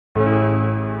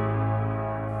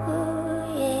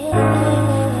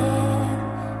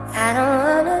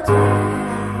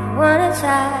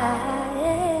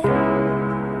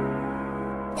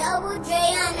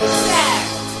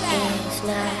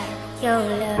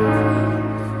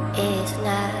love is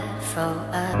not for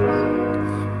us.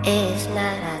 It's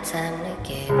not our time to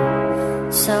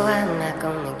give, so I'm not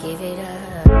gonna give it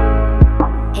up.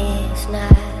 It's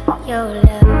not your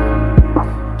love,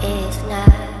 it's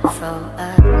not for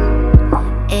us.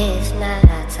 It's not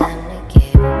our time to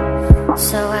give,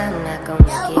 so I'm not gonna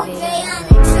give it up.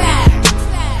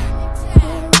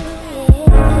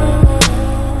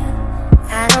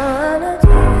 I don't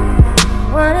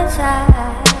wanna die.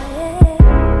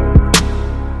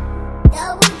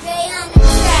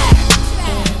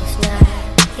 It's not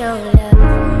your love,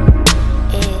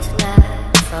 it's not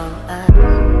for us.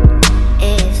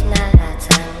 It's not our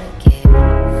time to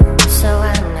give, so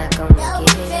I'm not gonna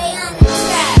give it up.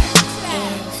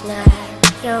 It's not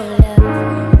your love,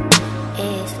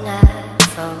 it's not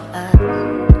for us.